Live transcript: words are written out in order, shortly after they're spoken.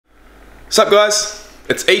What's up, guys?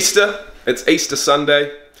 It's Easter. It's Easter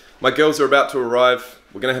Sunday. My girls are about to arrive.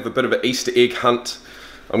 We're going to have a bit of an Easter egg hunt.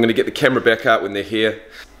 I'm going to get the camera back out when they're here.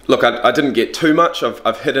 Look, I didn't get too much.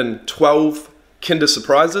 I've hidden 12 Kinder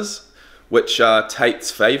Surprises, which are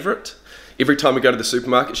Tate's favourite. Every time we go to the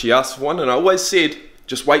supermarket, she asks for one, and I always said,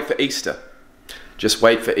 just wait for Easter. Just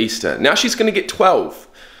wait for Easter. Now she's going to get 12.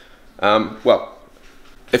 Well,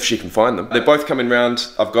 if she can find them. They're both coming round.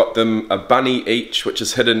 I've got them a bunny each, which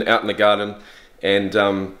is hidden out in the garden, and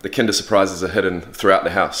the Kinder Surprises are hidden throughout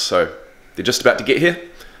the house. So they're just about to get here.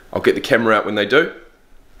 I'll get the camera out when they do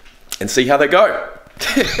and see how they go.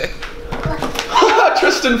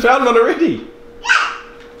 Tristyn found one already.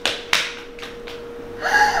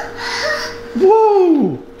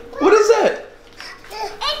 Whoa! What is that? It's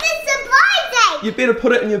a surprise egg! You better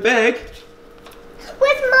put it in your bag.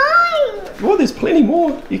 With mine! Oh, there's plenty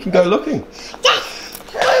more. You can go looking. Yes!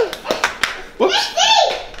 Whoops.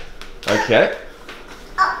 Okay.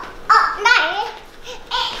 No. It's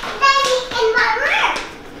maybe in my room.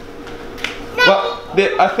 No. Well,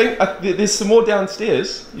 I think there's some more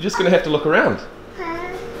downstairs. You're just going to have to look around. I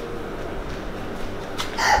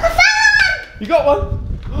found one! You got one?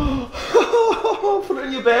 Put it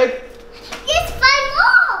in your bag. Yes, 5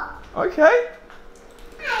 more! Okay.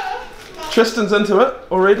 Tristyn's into it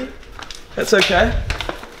already. That's okay.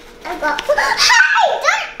 I got... Hey!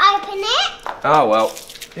 Don't open it! Oh well.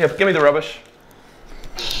 Yeah, give me the rubbish.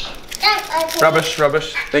 Don't open it.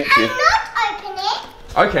 Rubbish. Thank you. I'm not open it.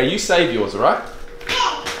 Okay, you save yours, alright?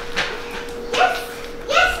 Yes,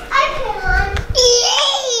 open one.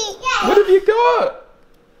 Yes. What have you got?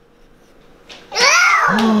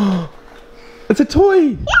 It's a toy.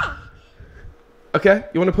 Yeah. Okay,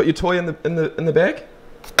 you want to put your toy in the bag?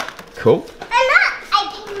 Cool. I'm not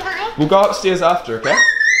opening mine. We'll go upstairs after, okay?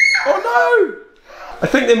 Oh no! I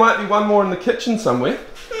think there might be one more in the kitchen somewhere.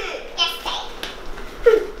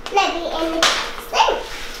 Maybe in the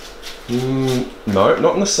sink. No,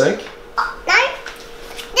 not in the sink. Oh, no.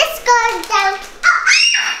 This goes down.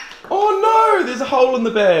 Oh no, there's a hole in the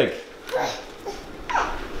bag.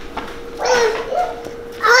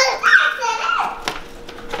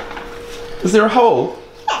 Is there a hole?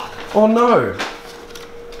 Yeah. Oh no.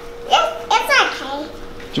 It's okay.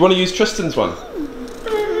 Do you want to use Tristyn's one?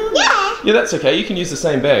 Yeah. Yeah, that's okay. You can use the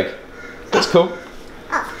same bag. That's cool.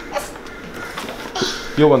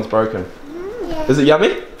 Your one's broken. Yeah. Is it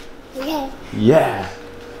yummy? Yeah. Yeah.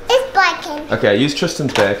 It's broken. Okay, use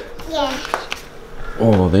Tristyn's bag. Yeah.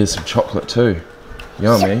 Oh, there's some chocolate too.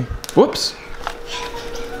 Yummy. Whoops.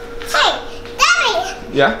 Hey,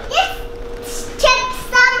 Daddy. Yeah? Let's check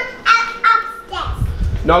some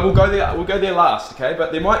upstairs. No, we'll go there. We'll go there last, okay?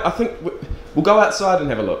 But there might. I think we'll go outside and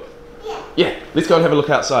have a look. Yeah. Yeah. Let's go and have a look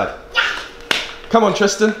outside. Yeah. Come on,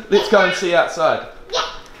 Tristyn. Let's go and see outside.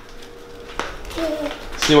 Yeah.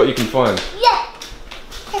 See what you can find. Yeah.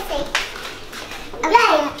 Let's see.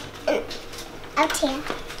 Up here.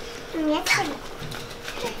 Let's see.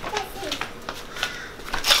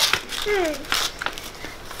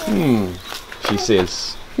 She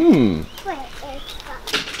says. Where is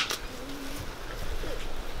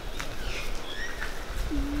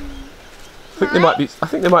that? I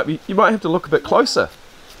think there might be. You might have to look a bit closer.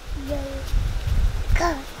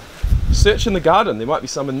 Go. Search in the garden. There might be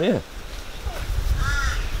some in there.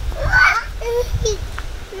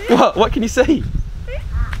 What can you see?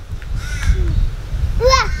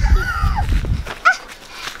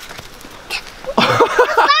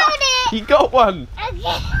 You got one. I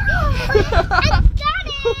got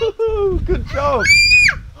it. Good job.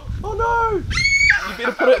 Oh no. You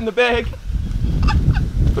better put it in the bag.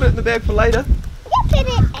 Put it in the bag for later. Put it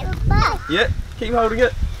in the bag. Yeah. Keep holding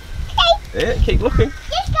it. Okay. Yeah. Keep looking.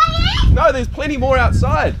 Yes, got it. No, there's plenty more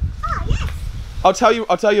outside. Oh, yes. I'll tell you.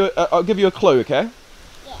 I'll give you a clue. Okay.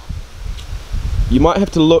 Yeah. You might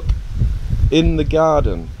have to look in the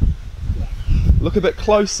garden. Look a bit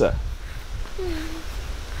closer.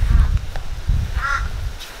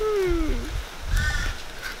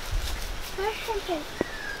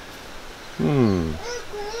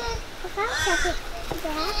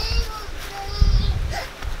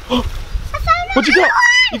 What you got?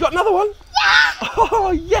 You got another one? Yeah.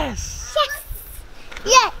 Oh yes.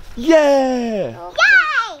 Yes. Yeah. Yay.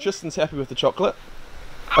 Tristyn's happy with the chocolate.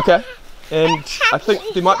 Okay. And I think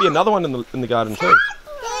there might be another one in the garden too.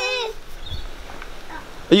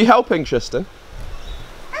 Are you helping, Tristyn?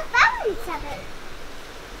 I found something.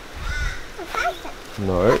 I found something.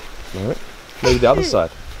 No. Maybe the other side.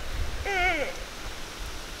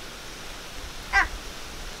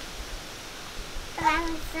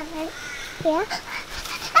 Yeah.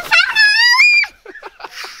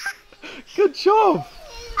 Good job.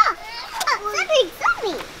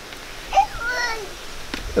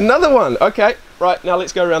 Another one. Okay, right, now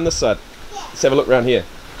let's go around this side. Let's have a look around here.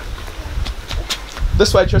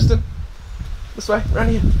 This way, Tristyn. This way, around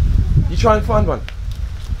here. You try and find one.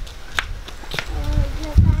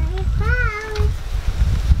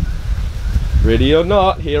 Ready or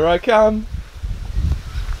not, here I come.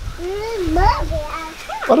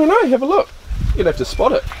 I don't know, have a look. You're gonna have to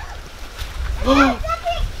spot it.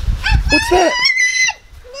 What's that?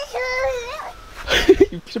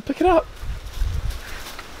 You should pick it up.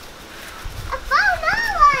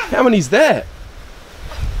 How many's that?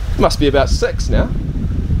 Must be about 6 now.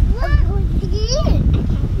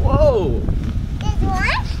 Whoa! There's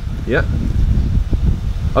one? Yeah.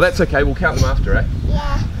 Oh, that's okay, we'll count them after, eh?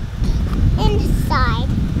 Yeah. Inside.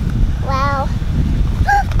 Wow.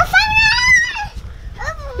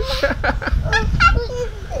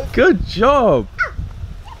 Good job.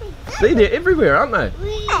 See, they're everywhere, aren't they?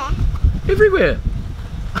 Yeah. Everywhere.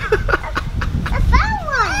 I found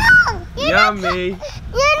one. Yummy.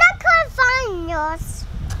 You're not going to find yours.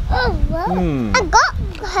 Oh, wow. I got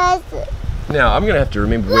hers. Now I'm gonna have to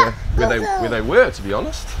remember where they were, to be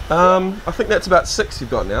honest. I think that's about 6 you've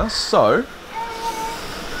got now. So,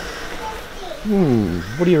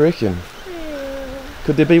 what do you reckon?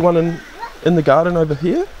 Could there be one in the garden over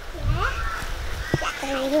here?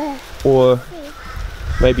 Or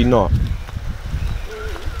maybe not?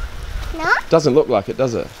 No? Doesn't look like it,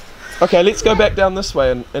 does it? Okay, let's go back down this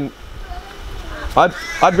way and I'd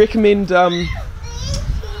recommend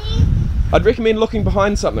looking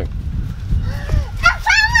behind something.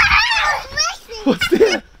 What's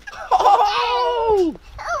there? Oh!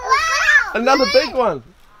 Wow! Another big one.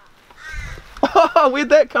 Oh, where'd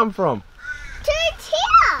that come from? It's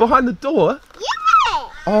here! Behind the door? Yeah!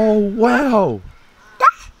 Oh, wow.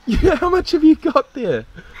 Yeah, how much have you got there?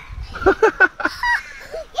 Let's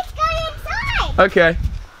go inside! Okay.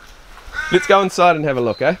 Let's go inside and have a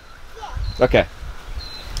look, eh? Yeah. Okay.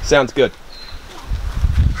 Sounds good.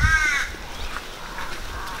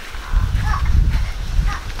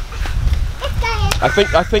 I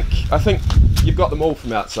think you've got them all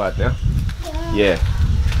from outside now. Yeah.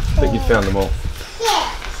 I think you've found them all.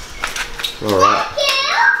 Yeah. All right.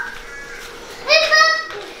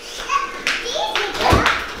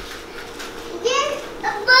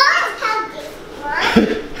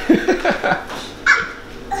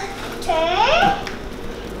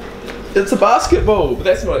 It's a basketball, but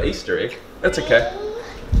that's not an Easter egg. That's okay.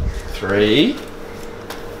 3,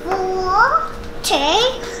 4, 2,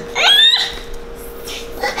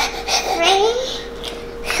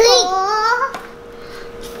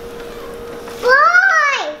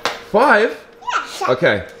 5? Yeah.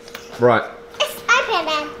 Okay. Right. Let's open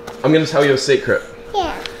them. I'm going to tell you a secret.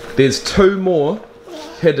 Yeah. There's 2 more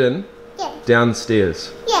hidden Yeah.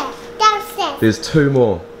 downstairs. Yeah. Downstairs. There's 2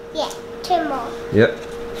 more. Yeah. 2 more. Yep.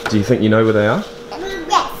 Do you think you know where they are?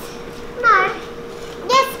 Yes. No.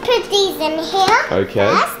 Let's put these in here. Okay.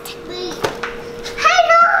 First.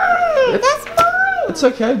 Hello. That's mine. It's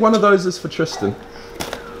okay. One of those is for Tristyn.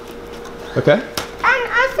 Okay? And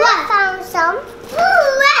I found some.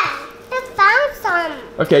 I found some.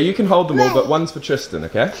 Okay, you can hold them all, but one's for Tristyn,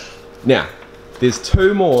 okay? Now, there's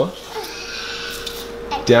 2 more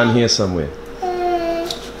down here somewhere.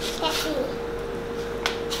 Let's see.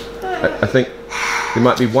 I think there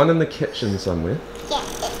might be one in the kitchen somewhere. Yeah,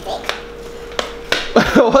 let's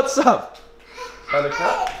see. What's up?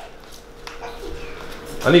 Okay.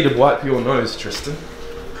 I need to wipe your nose, Tristyn.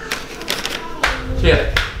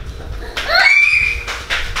 Here.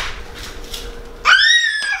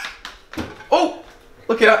 Oh!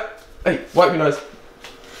 Look out! Hey, wipe your nose.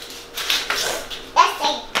 Let's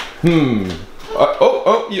see.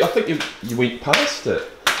 I think you went past it.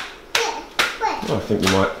 Yeah. Where? Oh, I think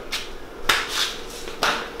you might.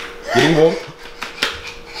 Getting warm.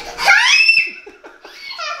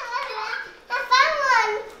 I found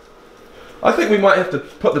one. I think we might have to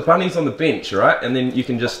put the bunnies on the bench, right? And then you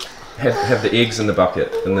can just have the eggs in the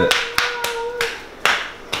bucket. Okay.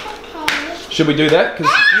 Should we do that?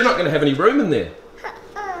 Because you're not going to have any room in there.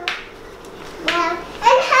 Well, and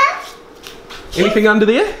have Anything under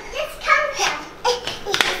there? this counter.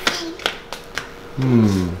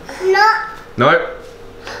 No. No.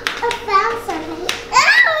 I found something.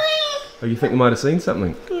 Oh, you think we might have seen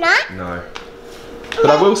something? No. No. But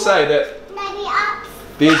I will say that Maybe up.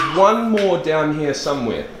 there's one more down here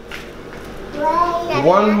somewhere. Maybe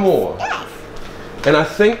One more. Yes. And I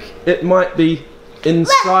think it might be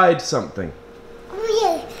inside something.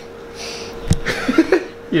 Oh,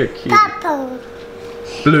 You're cute. yeah. Purple.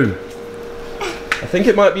 Blue. I think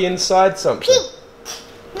it might be inside something. Pink.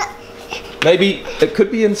 No. Maybe it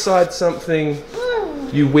could be inside something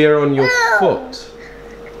you wear on your foot.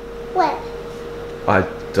 What? I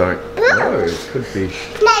don't know. It could be.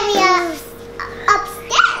 Maybe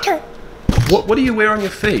upstairs. What do you wear on your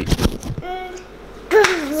feet?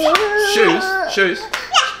 Shoes? Shoes? Yeah.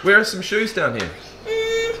 Where are some shoes down here?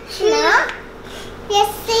 No.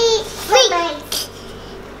 Yes, see. Wait.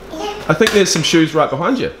 I think there's some shoes right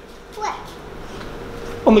behind you. What?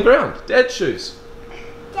 On the ground. Dad's shoes.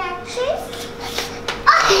 Dad's shoes?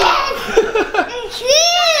 Oh,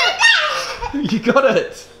 yes! You got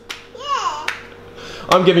it. Yeah.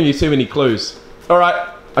 I'm giving you too many clues. Alright,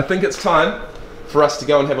 I think it's time for us to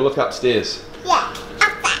go and have a look upstairs. Yeah.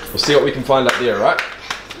 Up there. We'll see what we can find up there, right?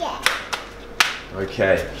 Yeah.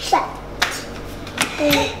 Okay. Shut.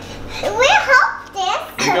 We hope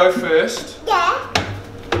this. You go first. Yeah.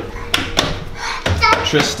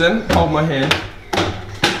 Tristyn, hold my hand.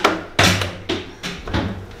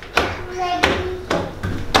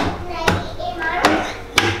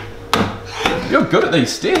 You're good at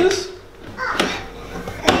these stairs.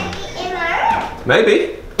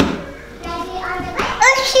 Maybe.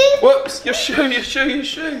 Whoops, your shoe, your shoe, your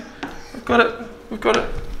shoe. We've got it, we've got it.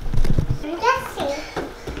 That's the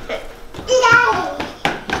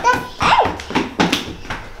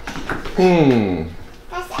end.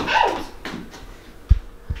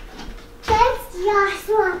 That's the last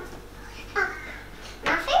one.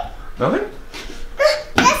 Nothing? Nothing?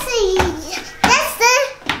 That's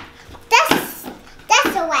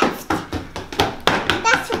the left.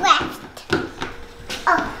 That's the left.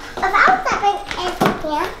 Oh, I found something in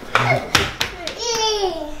here.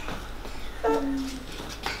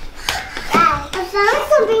 I found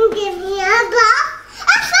something in here, but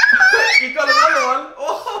You got another one?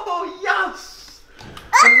 Oh, yes!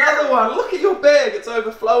 Another one. Look at your bag. It's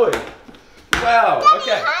overflowing. Wow.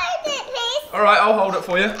 Okay. hold it, please. All right, I'll hold it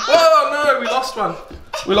for you. Oh, no, we lost one.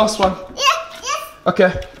 We lost one. Yes.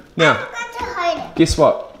 Okay. Now, I'm going to hold it. guess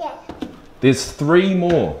what? Yeah. There's 3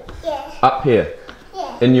 more Yeah. up here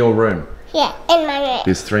Yeah. in your room. Yeah. In my room.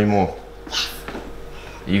 There's 3 more.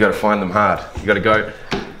 You got to find them hard. You got to go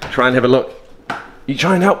try and have a look. You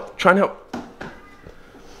try and help. Try and help.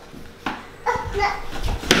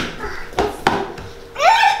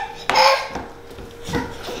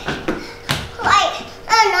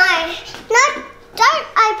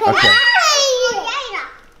 Okay.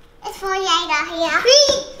 It's for later here.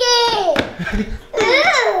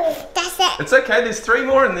 That's it. It's okay, there's 3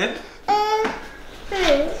 more in there.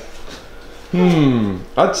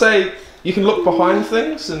 I'd say you can look behind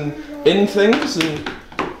things and in things and... You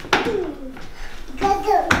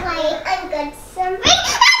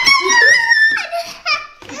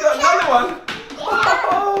got another one?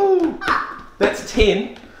 Oh! That's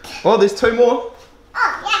 10. Oh, there's 2 more.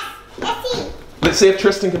 Oh, yes. Let's see. Let's see if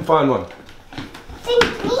Tristyn can find one. Think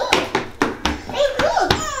me.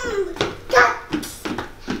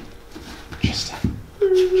 Tristyn.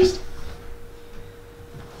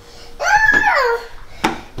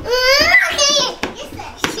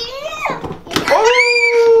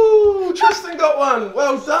 Oh! Tristyn got one.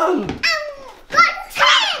 Well done. Got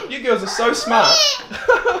 10. You girls are so smart. I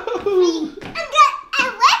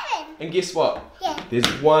got 11. And guess what? Yeah. There's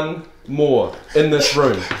 1 more in this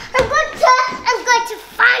room. I'm going to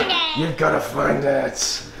find it. You've got to find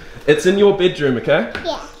it. It's in your bedroom, okay?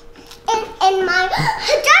 Yeah. In my...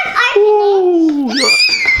 Don't open it.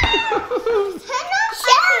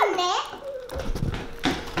 Open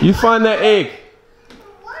it. You find that egg.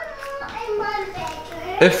 One more in my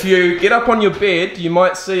bedroom. If you get up on your bed, you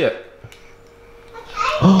might see it.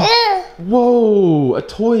 Okay. Whoa, a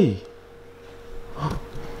toy.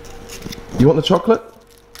 You want the chocolate?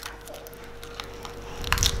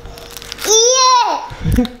 Yeah.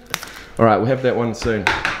 All right, we'll have that one soon. I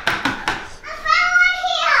found one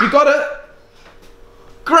here. You got it?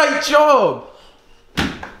 Great job.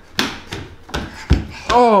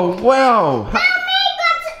 Oh, wow. Mommy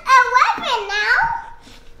got 11 now.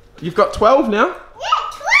 You've got 12 now?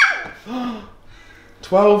 Yeah, 12.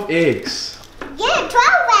 12 eggs. Yeah,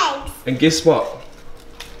 12 eggs. And guess what?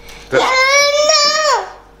 No.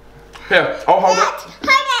 Here, I'll hold it. Hold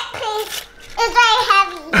it, please. It's very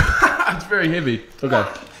heavy. It's very heavy. Okay.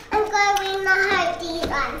 I'm going to hold these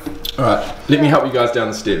ones. Alright, let me help you guys down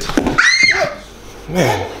the stairs.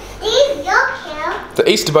 Man. These look here. The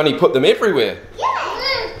Easter Bunny put them everywhere. Yeah.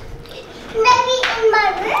 Maybe in my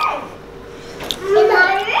room. In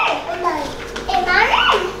my room. In my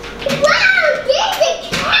room. Wow, there's a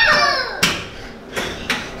cow.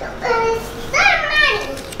 There's so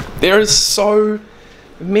many. There is so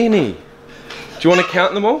many. Do you want to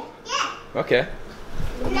count them all? Yeah. Okay.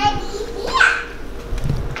 Maybe here.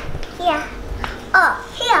 Here. Oh,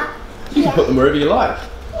 here. You can put them wherever you like.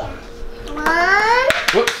 One,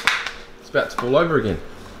 Whoops. about to fall over again.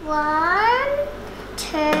 1,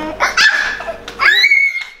 2.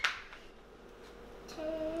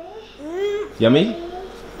 Yummy?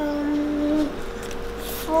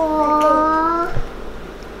 4,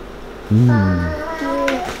 5.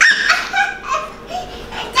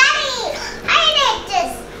 Daddy, I did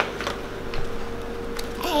this.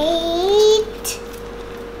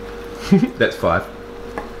 8. That's 5.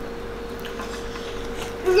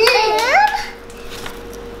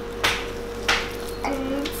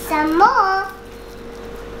 And some more.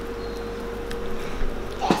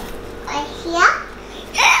 Right here.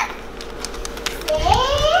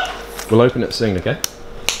 We'll open it soon, okay?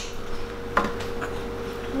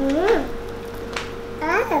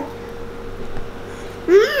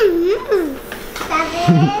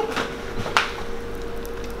 Seven.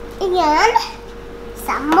 And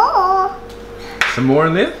some more. Some more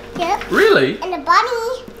in there? Yep. Really? And a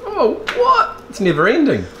bunny. Oh, what? It's never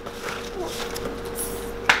ending.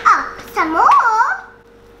 Oh, some more.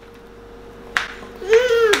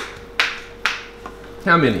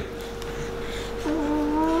 How many?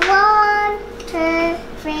 1, 2,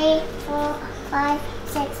 3, 4, 5,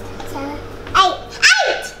 6, 7, 8.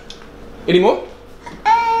 8! Any more?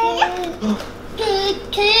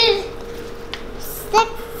 2, 6.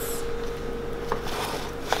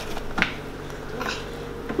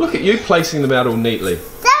 Look at you placing them out all neatly. 17!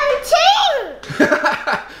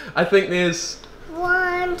 I think there's...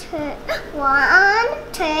 1, 2, 3,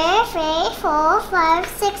 4, 5,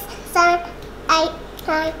 6, 7, 8,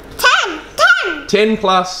 9, 10! 10! 10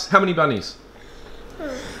 plus... How many bunnies?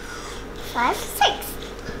 5, 6.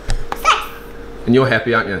 6. And you're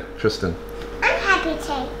happy, aren't you, Tristyn? I'm happy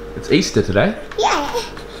too. It's Easter today. Yeah.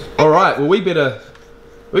 All right. Well, we better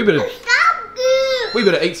So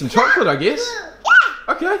good. eat some chocolate, I guess.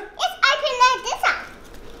 Yeah. Okay. It's